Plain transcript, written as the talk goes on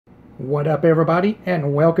What up, everybody,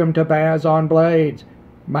 and welcome to Baz on Blades.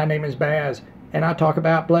 My name is Baz, and I talk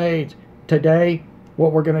about blades. Today,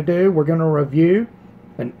 what we're going to do, we're going to review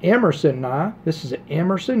an Emerson knife. This is an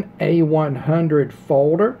Emerson A-100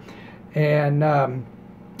 folder, and I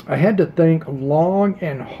had to think long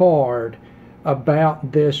and hard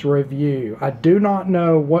about this review. I do not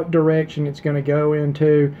know what direction it's going to go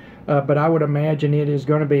into, but I would imagine it is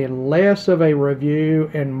going to be less of a review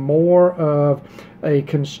and more of a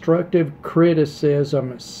constructive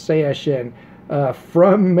criticism session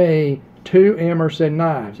from me to Emerson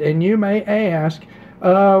Knives. And you may ask,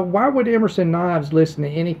 why would Emerson Knives listen to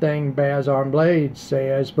anything Baz on Blades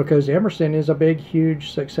says? Because Emerson is a big,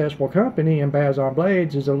 huge, successful company, and Baz on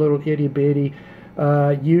Blades is a little itty-bitty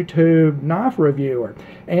YouTube knife reviewer.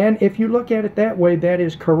 And if you look at it that way, that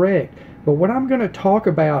is correct. But what I'm going to talk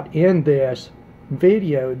about in this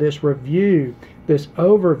video, this review, this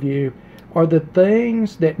overview, are the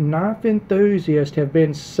things that knife enthusiasts have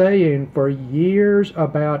been saying for years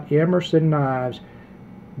about Emerson knives.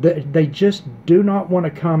 They just do not want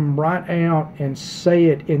to come right out and say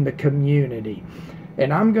it in the community.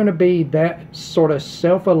 And I'm going to be that sort of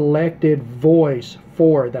self-elected voice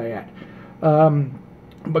for that.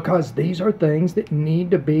 Because these are things that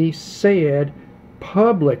need to be said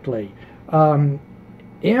publicly.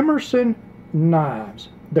 Emerson Knives,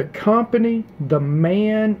 the company, the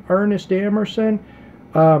man, Ernest Emerson,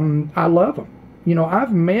 I love him. You know,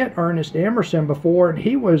 I've met Ernest Emerson before, and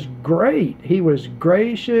he was great. He was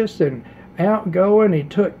gracious and outgoing. He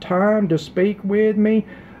took time to speak with me.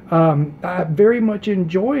 I very much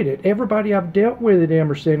enjoyed it. Everybody I've dealt with at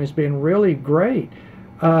Emerson has been really great.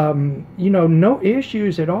 You know, no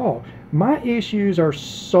issues at all. My issues are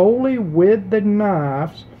solely with the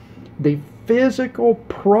knives, the physical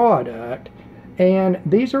product, and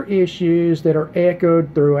these are issues that are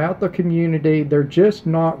echoed throughout the community. They're just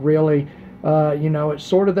not really, you know, it's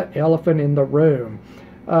sort of the elephant in the room.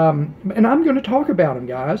 And I'm going to talk about them,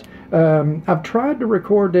 guys. I've tried to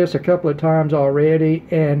record this a couple of times already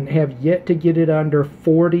and have yet to get it under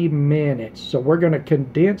 40 minutes. So we're going to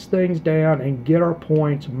condense things down and get our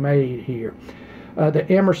points made here.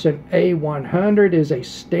 The Emerson A-100 is a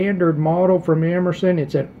standard model from Emerson.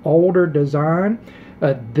 It's an older design.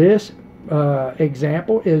 This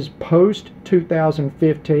example is post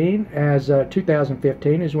 2015, as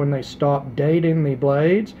 2015 is when they stopped dating the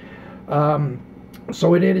blades.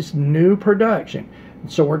 So it is new production.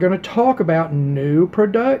 So we're going to talk about new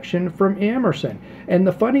production from Emerson. And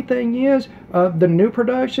the funny thing is, the new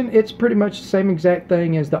production, it's pretty much the same exact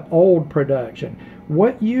thing as the old production.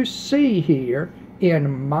 What you see here,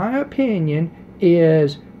 in my opinion,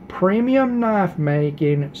 is premium knife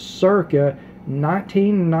making circa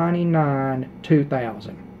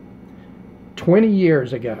 1999-2000. 20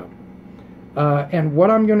 years ago. And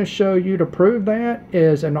what I'm going to show you to prove that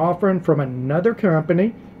is an offering from another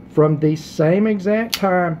company from the same exact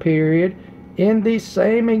time period in the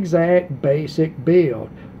same exact basic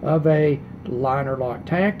build of a liner lock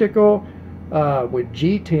tactical with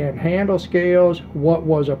G10 handle scales, what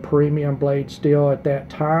was a premium blade steel at that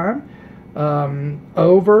time,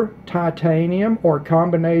 over titanium or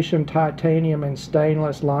combination titanium and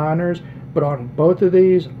stainless liners. But on both of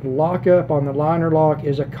these, lockup on the liner lock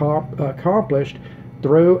is accomplished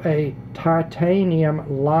through a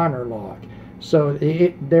titanium liner lock. So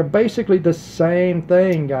they're basically the same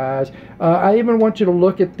thing, guys. I even want you to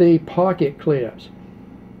look at the pocket clips.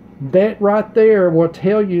 That right there will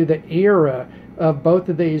tell you the era of both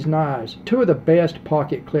of these knives. Two of the best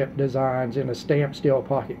pocket clip designs in a stamped steel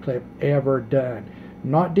pocket clip ever done.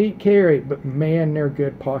 Not deep carry, but man, they're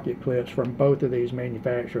good pocket clips from both of these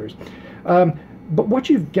manufacturers. But what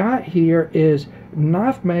you've got here is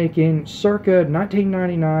knife making circa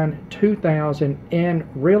 1999-2000 and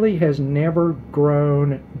really has never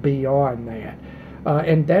grown beyond that.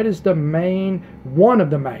 And that is the main, one of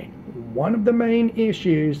the main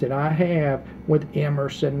issues that I have with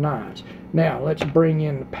Emerson knives. Now let's bring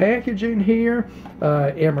in the packaging here.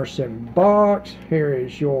 Emerson box. Here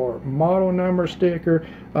is your model number sticker.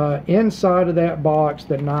 Inside of that box,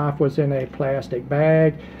 the knife was in a plastic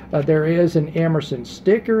bag. There is an Emerson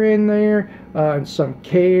sticker in there, and some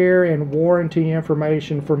care and warranty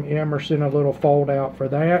information from Emerson, a little fold out for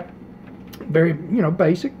that. Very, you know,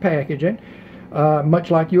 basic packaging.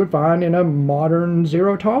 Much like you would find in a modern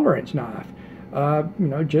zero tolerance knife, you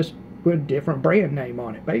know, just with a different brand name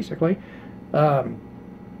on it, basically.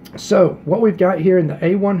 So what we've got here in the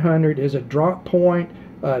A-100 is a drop point,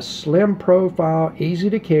 slim profile, easy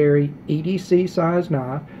to carry, EDC size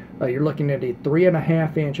knife. You're looking at a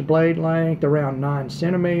 3.5 inch blade length, around 9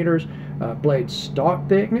 centimeters. Blade stock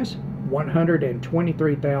thickness,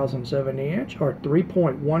 123 thousandths of an inch, or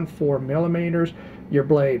 3.14 millimeters. Your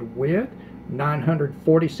blade width,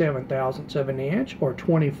 947 thousandths of an inch, or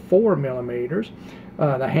 24 millimeters.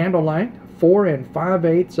 The handle length, 4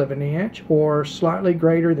 5/8 of an inch, or slightly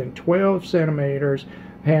greater than 12 centimeters.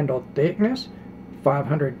 Handle thickness,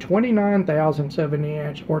 529 thousandths of an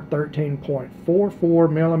inch, or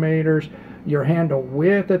 13.44 millimeters. Your handle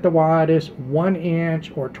width at the widest, 1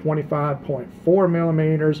 inch, or 25.4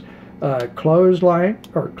 millimeters. Closed length,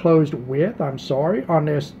 or closed width, I'm sorry, on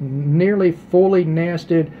this nearly fully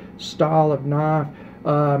nested style of knife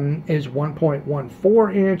is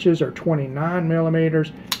 1.14 inches, or 29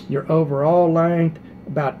 millimeters. Your overall length,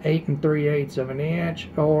 about 8 3/8 of an inch,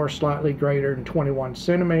 or slightly greater than 21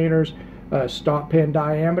 centimeters. Stop pin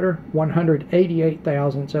diameter, 188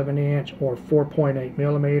 thousandths of an inch, or 4.8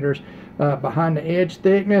 millimeters. Behind the edge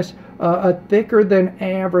thickness, a thicker than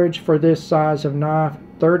average for this size of knife,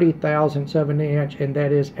 30 thousandths of an inch, and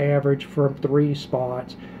that is average from 3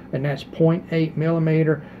 spots, and that's 0.8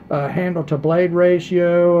 millimeter. Handle to blade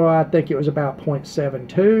ratio, I think it was about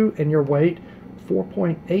 0.72, and your weight,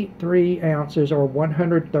 4.83 ounces, or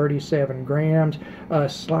 137 grams.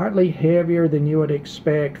 Slightly heavier than you would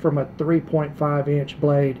expect from a 3.5 inch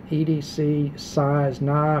blade EDC size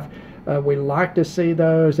knife. We like to see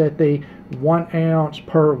those at the 1 ounce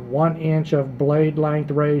per 1 inch of blade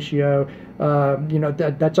length ratio.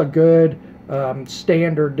 That's a good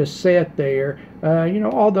standard to set there.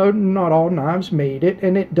 Although not all knives meet it,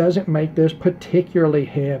 and it doesn't make this particularly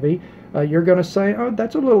heavy. You're going to say, oh,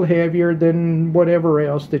 that's a little heavier than whatever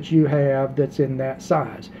else that you have that's in that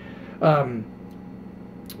size.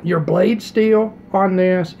 Your blade steel on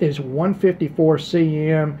this is 154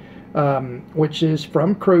 cm, which is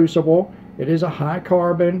from Crucible. It is a high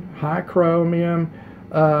carbon, high chromium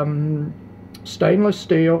stainless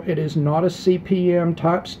steel. It is not a CPM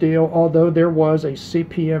type steel, although there was a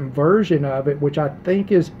CPM version of it, which I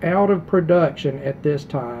think is out of production at this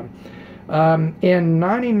time. In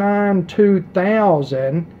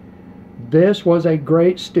 99-2000, this was a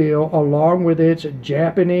great steel, along with its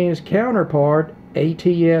Japanese counterpart,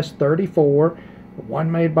 ATS-34,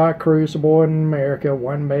 one made by Crucible in America,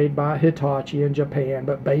 one made by Hitachi in Japan,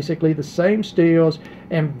 but basically the same steels,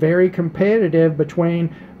 and very competitive between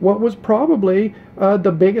what was probably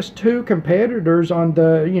the biggest 2 competitors on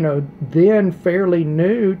the then fairly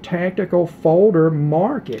new tactical folder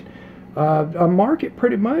market. A market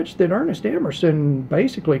pretty much that Ernest Emerson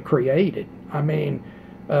basically created. I mean,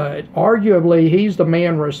 arguably he's the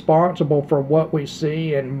man responsible for what we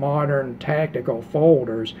see in modern tactical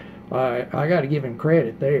folders. I got to give him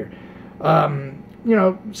credit there.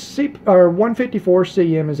 154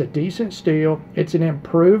 cm is a decent steel. It's an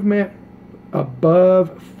improvement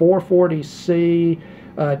above 440C.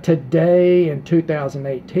 Today in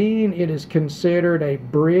 2018, it is considered a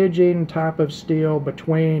bridging type of steel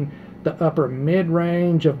between the upper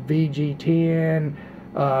mid-range of VG10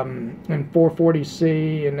 and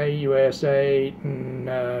 440C and AUS8 and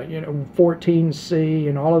 14C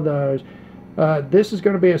and all of those. This is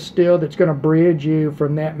going to be a steel that's going to bridge you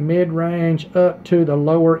from that mid-range up to the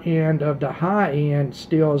lower end of the high-end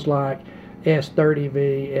steels like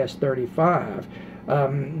S30V, S35.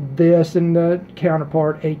 This and the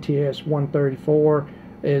counterpart ATS-134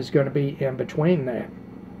 is going to be in between that.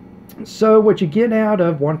 So what you get out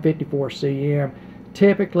of 154 cm,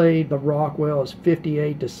 typically the Rockwell is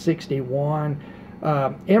 58 to 61.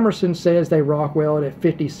 Emerson says they Rockwell it at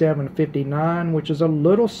 57 to 59, which is a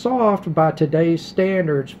little soft by today's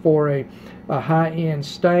standards for a high-end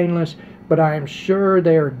stainless, but I am sure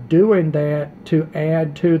they're doing that to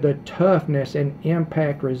add to the toughness and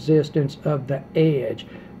impact resistance of the edge.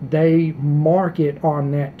 They market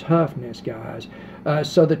on that toughness, guys.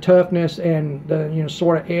 So the toughness and the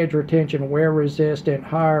sort of edge retention, wear resistant,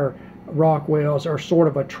 higher Rockwells are sort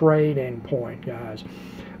of a trade-in point, guys.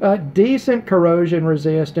 Decent corrosion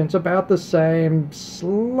resistance, about the same,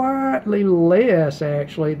 slightly less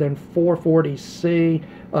actually than 440C.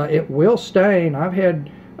 It will stain. I've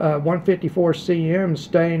had 154 cm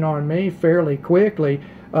stain on me fairly quickly.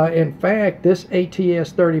 In fact, this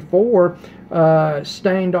ATS-34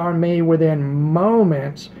 stained on me within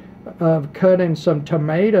moments of cutting some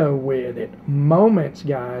tomato with it. Moments,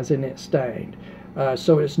 guys, and it stained.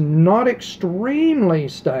 So it's not extremely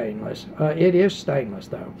stainless. It is stainless,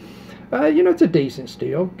 though. It's a decent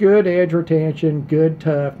steel. Good edge retention, good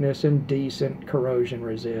toughness, and decent corrosion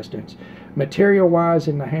resistance. Material-wise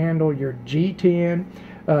in the handle, your G10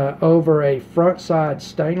 over a front side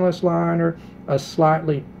stainless liner, a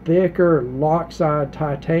slightly thicker lock side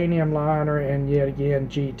titanium liner, and yet again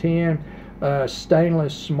G10.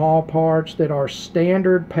 stainless small parts that are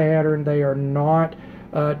standard pattern. They are not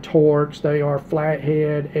Torx. They are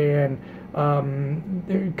flathead, and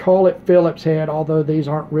they call it Phillips head, although these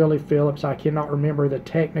aren't really Phillips. I cannot remember the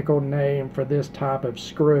technical name for this type of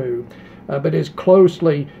screw. But is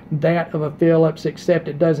closely that of a Phillips, except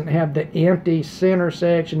it doesn't have the empty center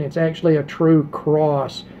section. It's actually a true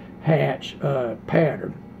cross hatch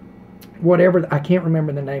pattern. Whatever, I can't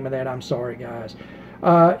remember the name of that. I'm sorry, guys.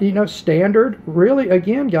 You know, standard, really,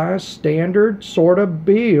 again, guys, standard sort of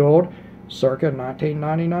build, circa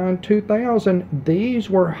 1999-2000. These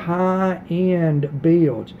were high-end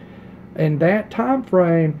builds. In that time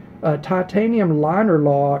frame, titanium liner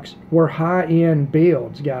locks were high-end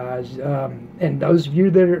builds, guys. And those of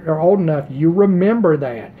you that are old enough, you remember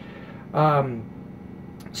that.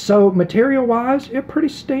 So material-wise, it's pretty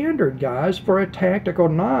standard, guys, for a tactical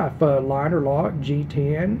knife. Liner lock,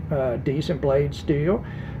 G10, decent blade steel.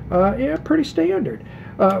 Yeah, pretty standard.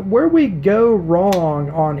 Where we go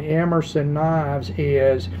wrong on Emerson knives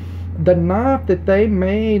is the knife that they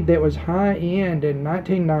made that was high-end in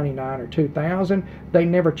 1999 or 2000, they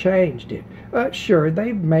never changed it. Sure,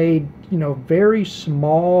 they've made, you know, very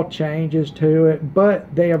small changes to it,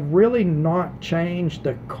 but they have really not changed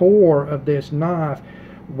the core of this knife,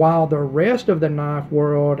 while the rest of the knife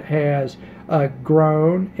world has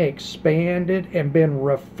grown, expanded, and been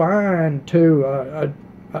refined to an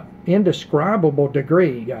indescribable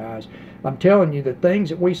degree, guys. I'm telling you, the things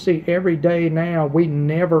that we see every day now, we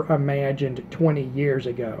never imagined 20 years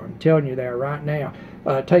ago. I'm telling you that right now.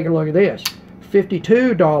 Take a look at this.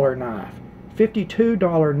 $52 knife.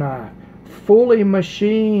 $52 knife. Fully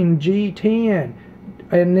machined G10.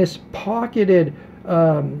 And this pocketed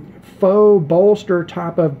faux bolster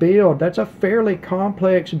type of build. That's a fairly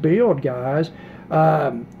complex build, guys.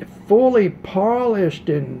 Fully polished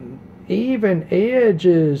and even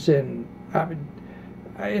edges, and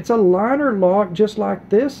it's a liner lock just like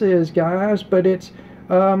this is, guys, but it's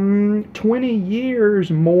 20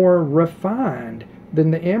 years more refined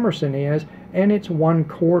than the Emerson is, and it's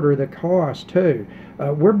 1/4 the cost too.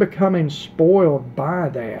 We're becoming spoiled by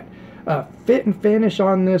that. Fit and finish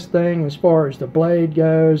on this thing as far as the blade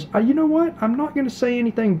goes, you know what, I'm not going to say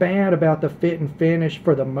anything bad about the fit and finish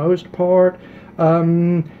for the most part.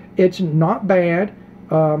 It's not bad.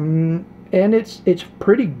 And it's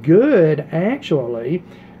pretty good, actually.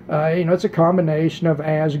 You know, it's a combination of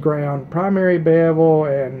as ground primary bevel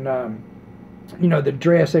and you know, the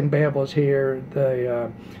dressing bevels here,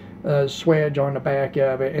 the swedge on the back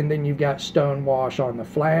of it, and then you've got stone wash on the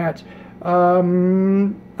flats.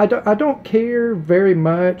 I don't care very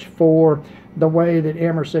much for the way that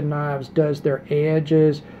Emerson Knives does their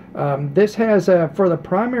edges. This has for the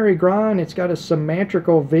primary grind, it's got a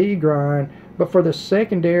symmetrical V grind, but for the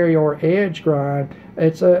secondary or edge grind,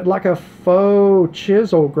 it's like a faux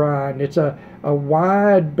chisel grind. It's a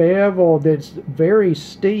wide bevel that's very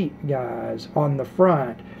steep, guys, on the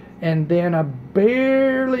front, and then a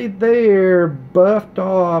barely there buffed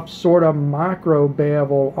off sort of micro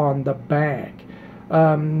bevel on the back.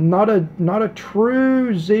 Not a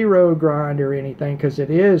true zero grind or anything, because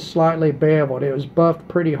it is slightly beveled. It was buffed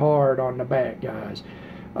pretty hard on the back, guys.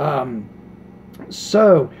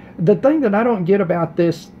 So the thing that I don't get about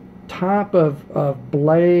this type of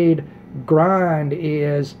blade grind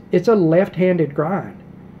is it's a left-handed grind.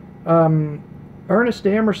 Ernest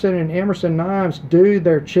Emerson and Emerson Knives do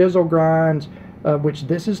their chisel grinds, which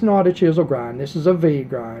this is not a chisel grind, this is a V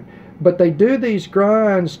grind. But they do these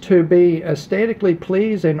grinds to be aesthetically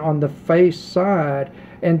pleasing on the face side,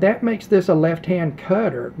 and that makes this a left-hand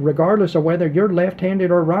cutter, regardless of whether you're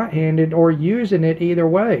left-handed or right-handed or using it either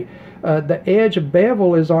way. The edge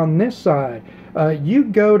bevel is on this side. You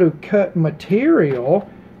go to cut material.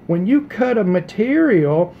 When you cut a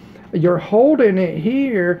material, you're holding it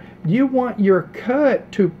here. You want your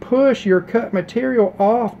cut to push your cut material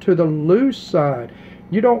off to the loose side.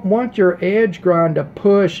 You don't want your edge grind to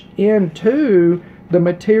push into the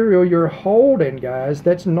material you're holding, guys.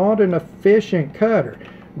 That's not an efficient cutter.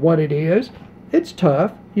 What it is, it's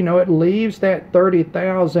tough. You know, it leaves that 30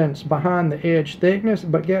 thousandths behind the edge thickness,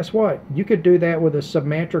 but guess what? You could do that with a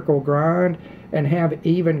symmetrical grind and have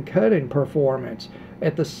even cutting performance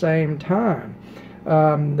at the same time.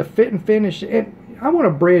 The fit and finish, and I want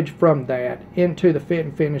to bridge from that into the fit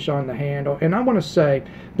and finish on the handle, and I want to say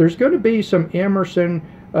there's going to be some Emerson,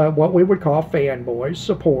 what we would call fanboys,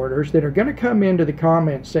 supporters, that are going to come into the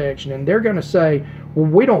comment section, and they're going to say, well,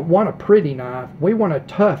 we don't want a pretty knife, we want a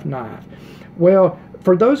tough knife. Well,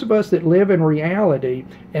 for those of us that live in reality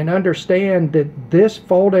and understand that this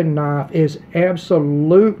folding knife is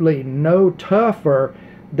absolutely no tougher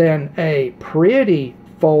than a pretty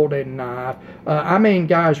folding knife. I mean,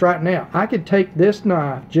 guys, right now, I could take this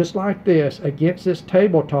knife just like this against this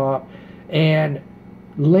tabletop and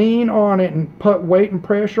lean on it and put weight and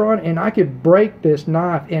pressure on it, and I could break this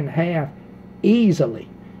knife in half easily.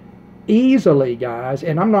 Easily, guys,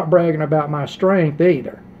 and I'm not bragging about my strength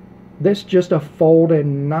either. This is just a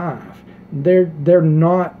folding knife. They're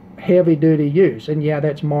not heavy duty use, and yeah,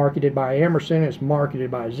 that's marketed by Emerson, it's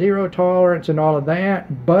marketed by Zero Tolerance and all of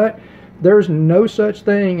that, but there's no such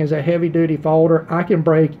thing as a heavy duty folder. I can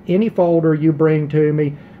break any folder you bring to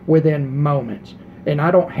me within moments, and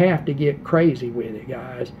I don't have to get crazy with it,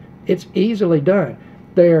 guys. It's easily done.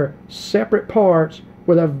 They're separate parts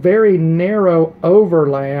with a very narrow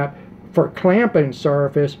overlap for clamping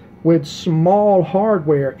surface with small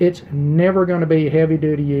hardware. It's never going to be heavy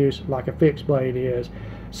duty use like a fixed blade is.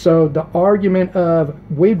 So the argument of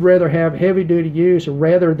we'd rather have heavy duty use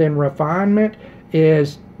rather than refinement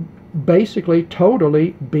is basically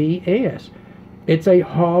totally BS. It's a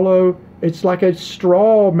hollow, it's like a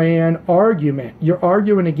straw man argument. You're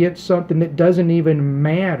arguing against something that doesn't even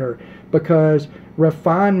matter, because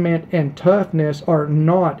refinement and toughness are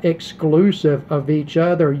not exclusive of each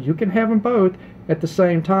other. You can have them both at the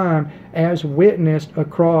same time, as witnessed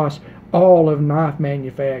across all of knife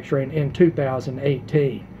manufacturing in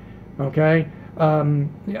 2018. Okay,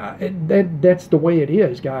 that's the way it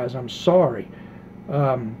is, guys. I'm sorry.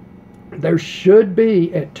 There should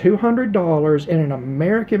be, at $200 in an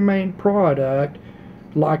American-made product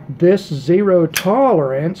like this Zero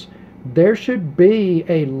Tolerance, there should be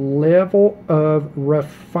a level of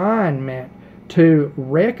refinement to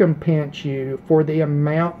recompense you for the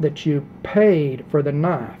amount that you paid for the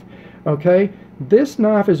knife. Okay, this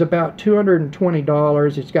knife is about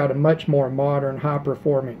 $220. It's got a much more modern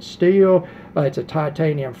high-performance steel. It's a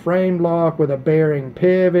titanium frame lock with a bearing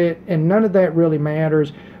pivot, and none of that really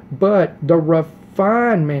matters. But the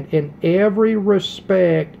refinement in every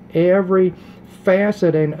respect, every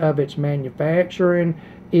faceting of its manufacturing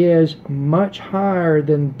is much higher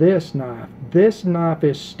than this knife. This knife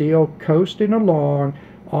is still coasting along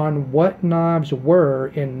on what knives were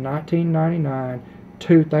in 1999,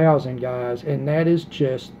 2000, guys, and that is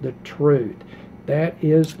just the truth. That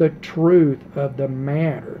is the truth of the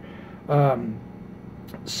matter.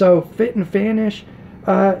 So fit and finish,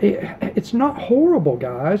 it's not horrible,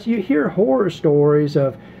 guys. You hear horror stories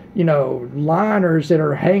of, you know, liners that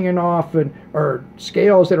are hanging off, or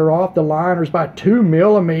scales that are off the liners by 2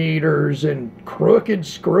 millimeters, and crooked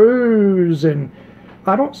screws, and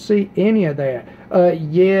I don't see any of that.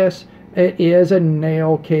 Yes, it is a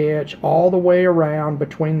nail catch all the way around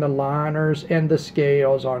between the liners and the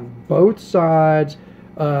scales on both sides.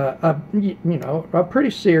 You know, a pretty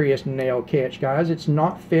serious nail catch, guys. It's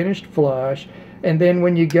not finished flush. And then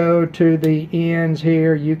when you go to the ends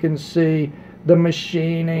here, you can see the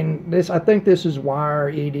machining. I think this is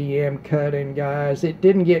wire EDM cutting, guys. It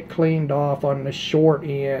didn't get cleaned off on the short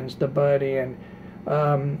ends, the butt end.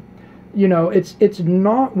 You know, it's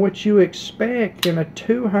not what you expect in a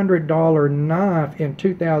 $200 knife in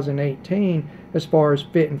 2018 as far as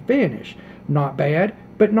fit and finish. Not bad,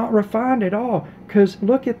 but not refined at all. Because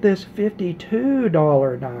look at this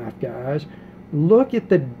 $52 knife, guys. Look at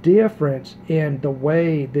the difference in the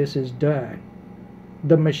way this is done.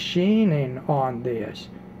 The machining on this.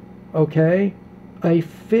 Okay? A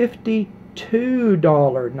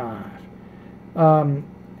 $52 knife.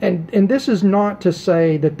 And this is not to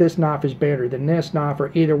say that this knife is better than this knife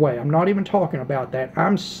or either way. I'm not even talking about that.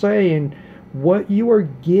 I'm saying what you are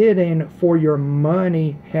getting for your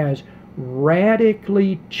money has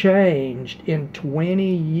radically changed in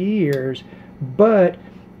 20 years, but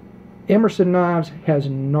Emerson Knives has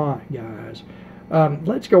not, guys.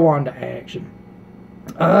 Let's go on to action.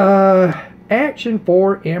 Action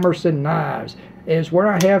for Emerson Knives is where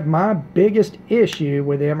I have my biggest issue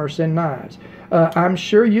with Emerson Knives. I'm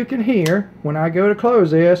sure you can hear when I go to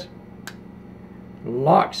close this,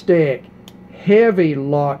 lock stick, heavy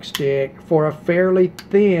lock stick for a fairly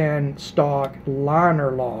thin stock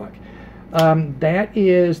liner lock. That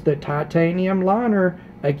is the titanium liner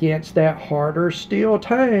against that harder steel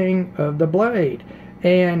tang of the blade.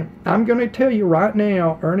 And I'm going to tell you right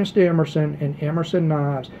now, Ernest Emerson and Emerson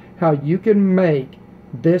Knives, how you can make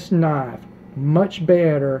this knife much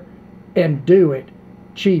better and do it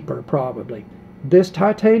cheaper probably. This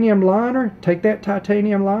titanium liner, take that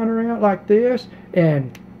titanium liner out like this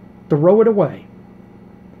and throw it away.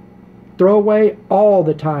 Throw away all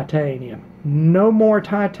the titanium. No more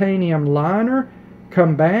titanium liner.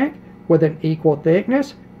 Come back with an equal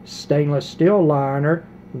thickness stainless steel liner,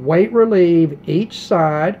 weight relieve each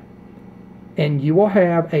side, and you will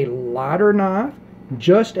have a lighter knife,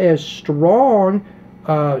 just as strong,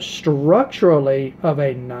 structurally of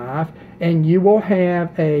a knife, and you will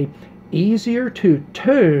have a easier to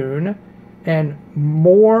tune and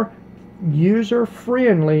more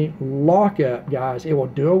user-friendly lockup, guys. It will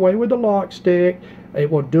do away with the lock stick. It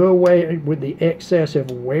will do away with the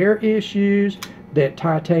excessive wear issues that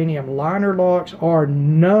titanium liner locks are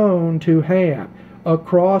known to have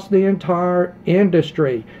across the entire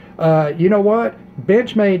industry. You know what?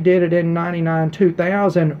 Benchmade did it in 99,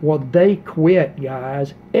 2000. Well, they quit,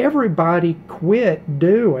 guys. Everybody quit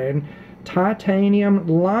doing titanium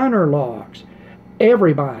liner locks.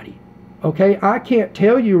 Everybody. Okay, I can't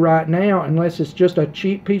tell you right now, unless it's just a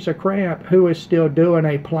cheap piece of crap, who is still doing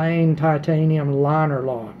a plain titanium liner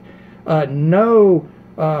lock. No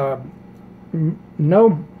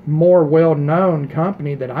more well-known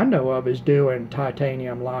company that I know of is doing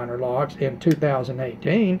titanium liner locks in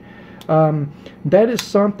 2018. That is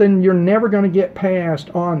something you're never going to get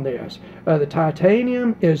past on this. The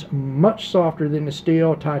titanium is much softer than the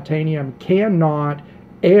steel. Titanium cannot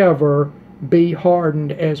ever be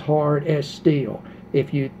hardened as hard as steel.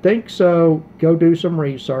 If you think so, go do some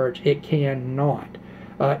research. It cannot.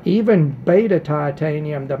 Even beta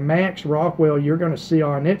titanium, the max Rockwell you're going to see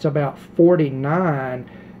on it's about 49,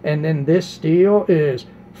 and then this steel is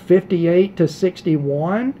 58 to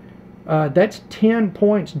 61. That's 10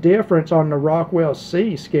 points difference on the Rockwell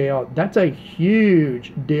C scale. That's a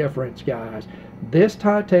huge difference, guys. This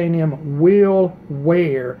titanium will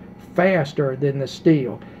wear faster than the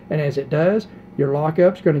steel. And as it does, your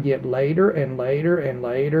lockup's going to get later and later and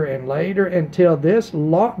later and later until this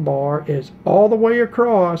lock bar is all the way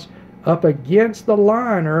across up against the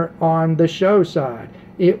liner on the show side.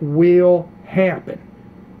 It will happen.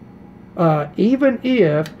 Even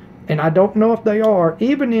if, and I don't know if they are,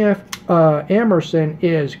 even if Emerson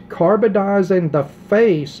is carbonizing the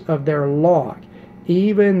face of their lock,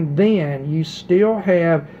 even then you still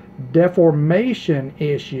have deformation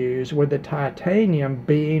issues with the titanium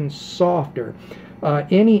being softer.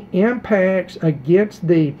 Any impacts against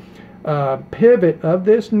the pivot of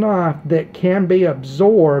this knife that can be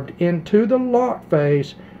absorbed into the lock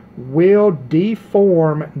face will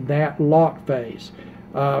deform that lock face.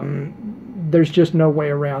 There's just no way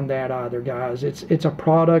around that either, guys. It's a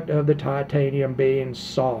product of the titanium being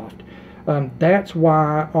soft. That's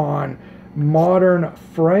why on modern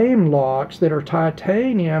frame locks that are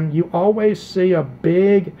titanium, you always see a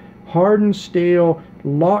big hardened steel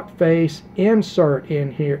lock face insert in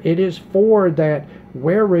here. It is for that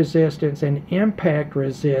wear resistance and impact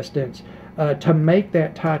resistance to make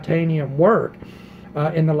that titanium work.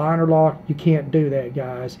 In the liner lock, you can't do that,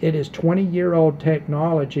 guys. It is 20-year-old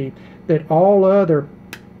technology that all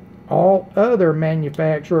other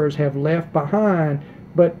manufacturers have left behind,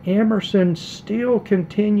 but Emerson still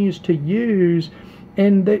continues to use,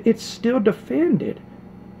 and it's still defended.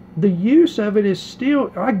 The use of it is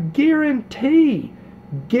still, I guarantee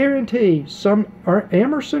some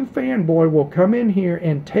Emerson fanboy will come in here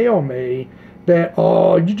and tell me that,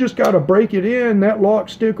 oh, you just got to break it in, that lock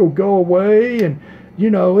stick will go away, and you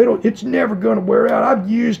know, it's never going to wear out. I've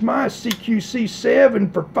used my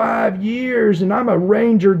CQC7 for 5 years, and I'm a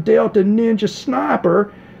Ranger Delta Ninja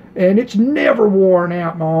Sniper, and it's never worn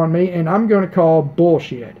out on me, and I'm going to call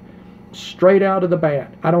bullshit straight out of the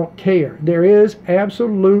bat. I don't care. There is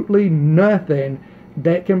absolutely nothing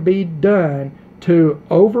that can be done to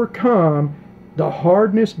overcome the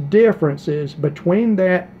hardness differences between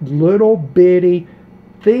that little bitty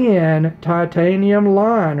thin titanium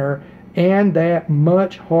liner and that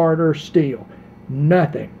much harder steel.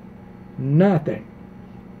 Nothing.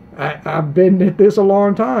 I've been at this a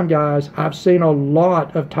long time, guys. I've seen a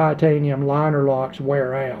lot of titanium liner locks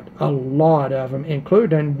wear out. A lot of them,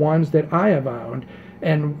 including ones that I have owned.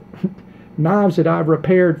 And knives that I've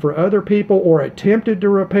repaired for other people or attempted to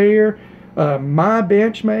repair. My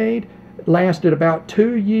Benchmade lasted about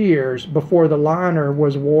 2 years before the liner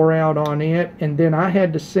was wore out on it, and then I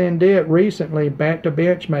had to send it recently back to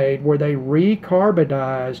Benchmade where they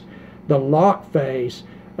recarbonized the lock face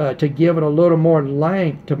to give it a little more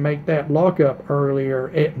length to make that lock up earlier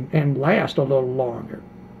and last a little longer.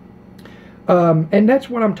 And that's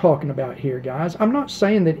what I'm talking about here, guys. I'm not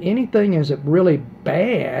saying that anything is really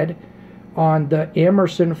bad on the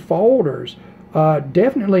Emerson folders.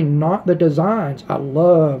 Definitely not the designs. I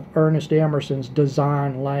love Ernest Emerson's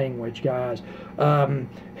design language, guys.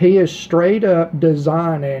 He is straight up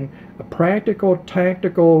designing a practical,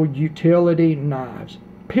 tactical, utility knives,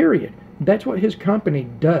 period. That's what his company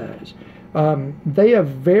does. They have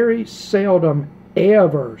very seldom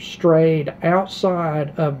ever strayed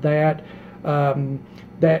outside of that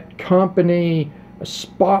that company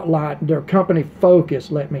spotlight, their company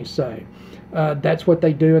focus, let me say. That's what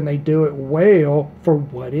they do, and they do it well for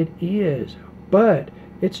what it is. But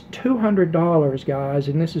it's $200, guys,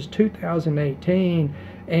 and this is 2018,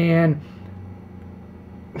 and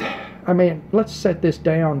I mean, let's set this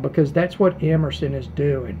down, because that's what Emerson is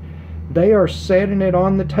doing. They are setting it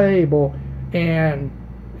on the table, and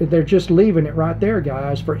they're just leaving it right there,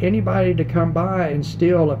 guys, for anybody to come by and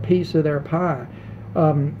steal a piece of their pie.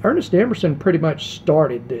 Ernest Emerson pretty much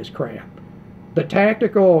started this crap. The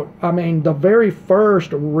tactical, I mean, the very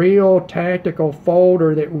first real tactical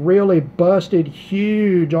folder that really busted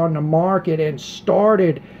huge on the market and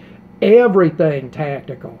started everything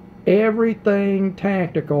tactical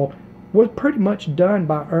was pretty much done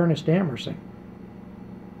by Ernest Emerson.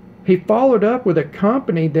 He followed up with a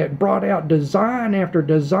company that brought out design after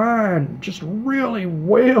design, just really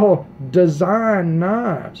well designed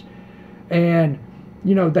knives. And,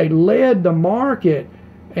 you know, they led the market,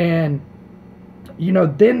 and, you know,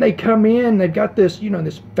 then they come in, they've got this, you know,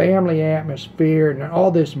 this family atmosphere and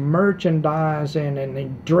all this merchandising, and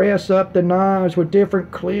they dress up the knives with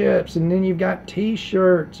different clips, and then you've got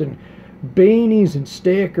t-shirts and beanies and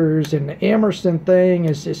stickers, and the Emerson thing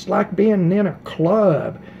is it's like being in a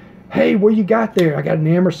club. Hey, what you got there? I got an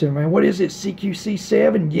Emerson, man. What is it,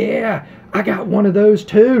 CQC7? Yeah, I got one of those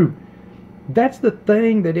too. That's the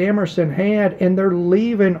thing that Emerson had, and they're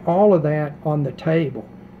leaving all of that on the table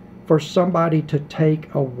for somebody to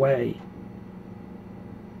take away.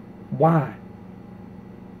 Why?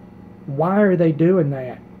 Why are they doing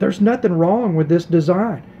that? There's nothing wrong with this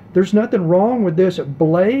design. There's nothing wrong with this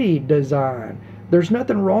blade design. There's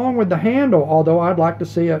nothing wrong with the handle, although I'd like to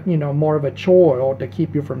see a, you know, more of a choil to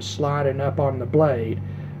keep you from sliding up on the blade.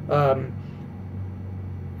 I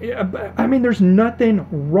mean, there's nothing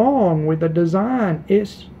wrong with the design.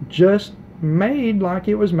 It's just made like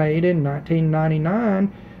it was made in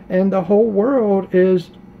 1999, and the whole world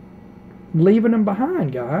is leaving them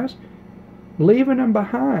behind, guys. Leaving them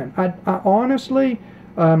behind. I honestly,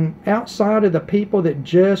 outside of the people that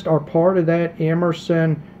just are part of that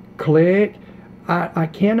Emerson clique, I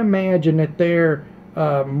can't imagine that their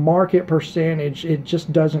market percentage, it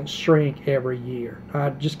just doesn't shrink every year. I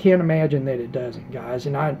just can't imagine that it doesn't, guys.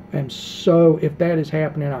 And I am so, if that is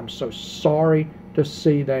happening, I'm so sorry to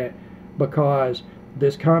see that, because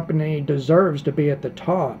this company deserves to be at the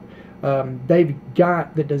top. They've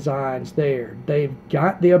got the designs there. They've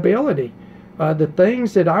got the ability. The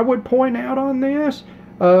things that I would point out on this,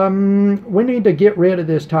 we need to get rid of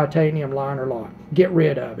this titanium liner lock. Get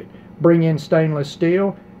rid of it. Bring in stainless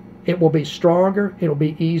steel. It will be stronger. It'll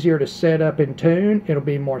be easier to set up and tune. It'll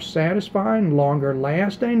be more satisfying, longer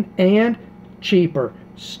lasting, and cheaper.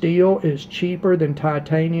 Steel is cheaper than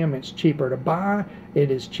titanium. It's cheaper to buy. It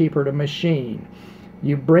is cheaper to machine.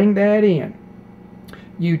 You bring that in.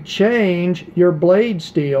 You change your blade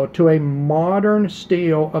steel to a modern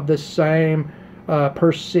steel of the same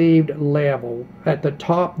perceived level. At the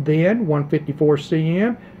top then, 154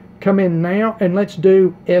 cm. Come in now and let's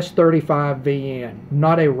do S35 VN.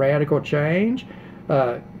 Not a radical change.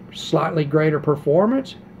 Slightly greater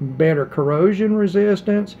performance, better corrosion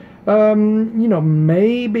resistance, you know,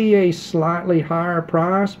 maybe a slightly higher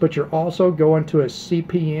price, but you're also going to a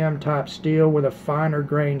CPM type steel with a finer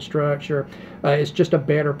grain structure. It's just a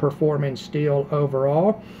better performing steel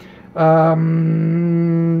overall. You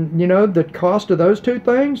know, the cost of those two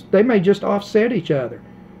things, they may just offset each other.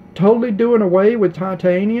 Totally doing away with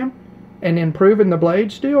titanium and improving the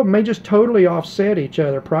blade steel may just totally offset each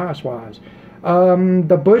other price-wise.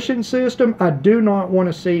 The bushing system, I do not want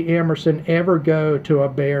to see Emerson ever go to a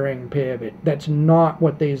bearing pivot. That's not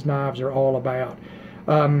what these knives are all about.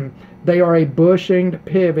 They are a bushinged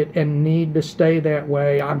pivot and need to stay that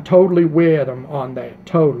way. I'm totally with them on that,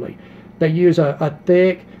 totally. They use a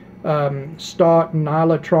thick stock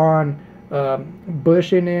Nylotron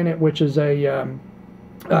bushing in it, which is a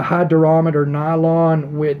high durometer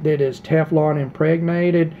nylon that is Teflon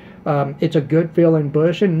impregnated. It's a good feeling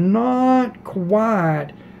bushing, not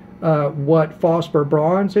quite what phosphor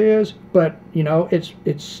bronze is, but you know,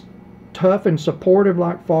 it's tough and supportive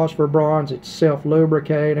like phosphor bronze. It's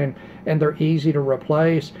self-lubricating, and they're easy to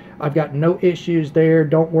replace. I've got no issues there.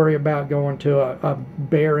 Don't worry about going to a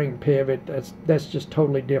bearing pivot. That's just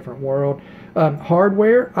totally different world.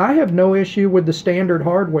 Hardware, I have no issue with the standard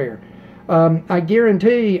hardware. I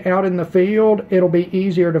guarantee out in the field it'll be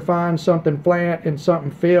easier to find something flat and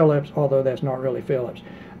something Phillips, although that's not really Phillips,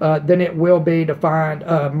 than it will be to find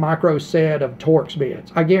a micro set of Torx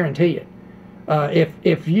bits. I guarantee it.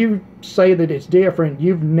 If you say that it's different,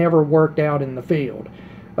 you've never worked out in the field.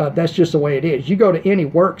 That's just the way it is. You go to any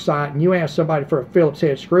work site and you ask somebody for a Phillips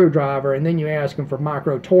head screwdriver, and then you ask them for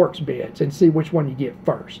micro Torx bits and see which one you get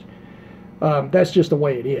first. That's just the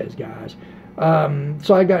way it is, guys.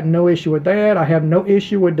 So I got no issue with that. I have no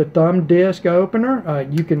issue with the thumb disc opener.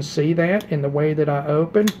 You can see that in the way that I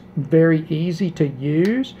open. Very easy to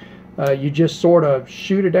use. You just sort of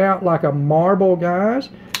shoot it out like a marble, guys.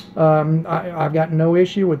 I've got no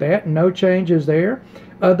issue with that. No changes there.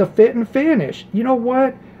 The fit and finish. You know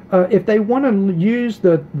what? If they want to use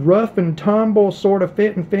the rough and tumble sort of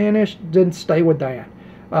fit and finish, then stay with that.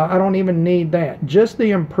 I don't even need that. Just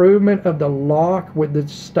the improvement of the lock with the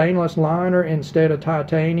stainless liner instead of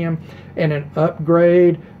titanium, and an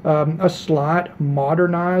upgrade, a slight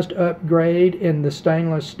modernized upgrade in the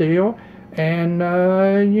stainless steel. And,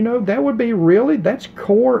 you know, that would be really, that's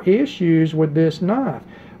core issues with this knife.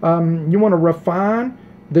 You want to refine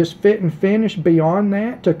this fit and finish beyond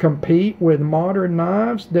that to compete with modern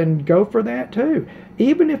knives, then go for that too.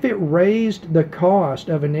 Even if it raised the cost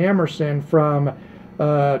of an Emerson from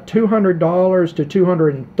 $200 to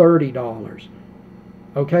 $230,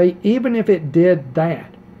 okay, even if it did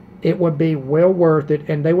that, it would be well worth it,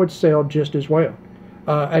 and they would sell just as well.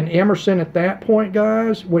 An Emerson at that point,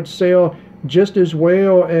 guys, would sell just as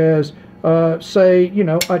well as say, you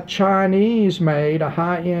know, a Chinese-made, a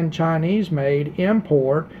high-end Chinese-made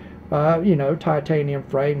import, you know, titanium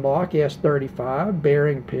frame block, S35,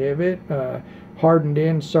 bearing pivot, hardened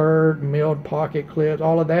insert, milled pocket clips,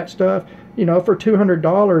 all of that stuff. You know, for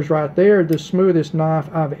 $200 right there, the smoothest knife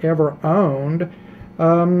I've ever owned.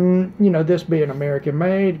 You know, this being American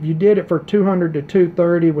made, if you did it for $200 to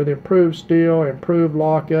 $230 with improved steel, improved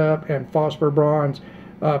lockup, and phosphor bronze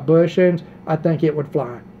bushings, I think it would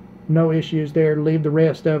fly. No issues there. Leave the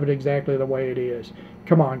rest of it exactly the way it is.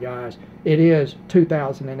 Come on, guys. It is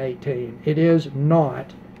 2018. It is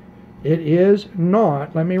not,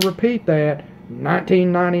 let me repeat that,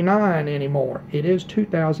 1999 anymore. It is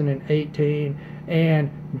 2018, and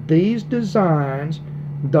these designs,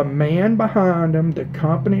 the man behind them, the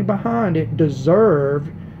company behind it, deserve,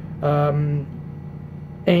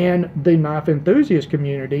 and the knife enthusiast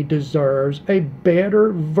community deserves a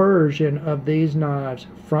better version of these knives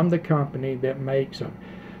from the company that makes them.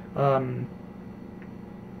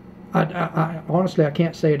 I honestly, I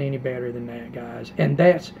can't say it any better than that, guys. And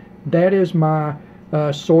that is my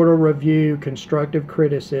sort of review, constructive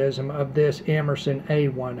criticism of this Emerson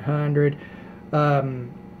A-100.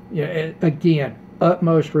 Yeah, again,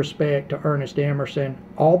 utmost respect to Ernest Emerson,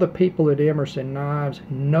 all the people at Emerson Knives,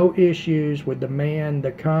 no issues with the man,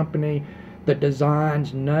 the company, the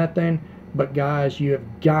designs, nothing. But guys, you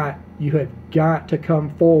have got to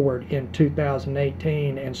come forward in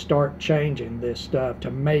 2018 and start changing this stuff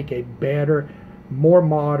to make a better, more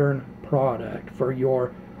modern product for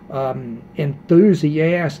your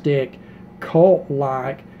enthusiastic,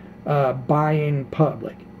 cult-like buying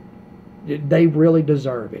public. They really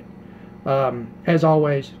deserve it. As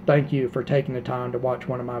always, thank you for taking the time to watch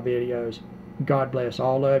one of my videos. God bless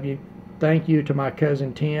all of you. Thank you to my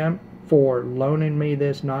cousin Tim for loaning me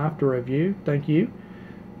this knife to review. Thank you.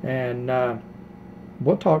 And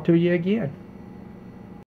we'll talk to you again.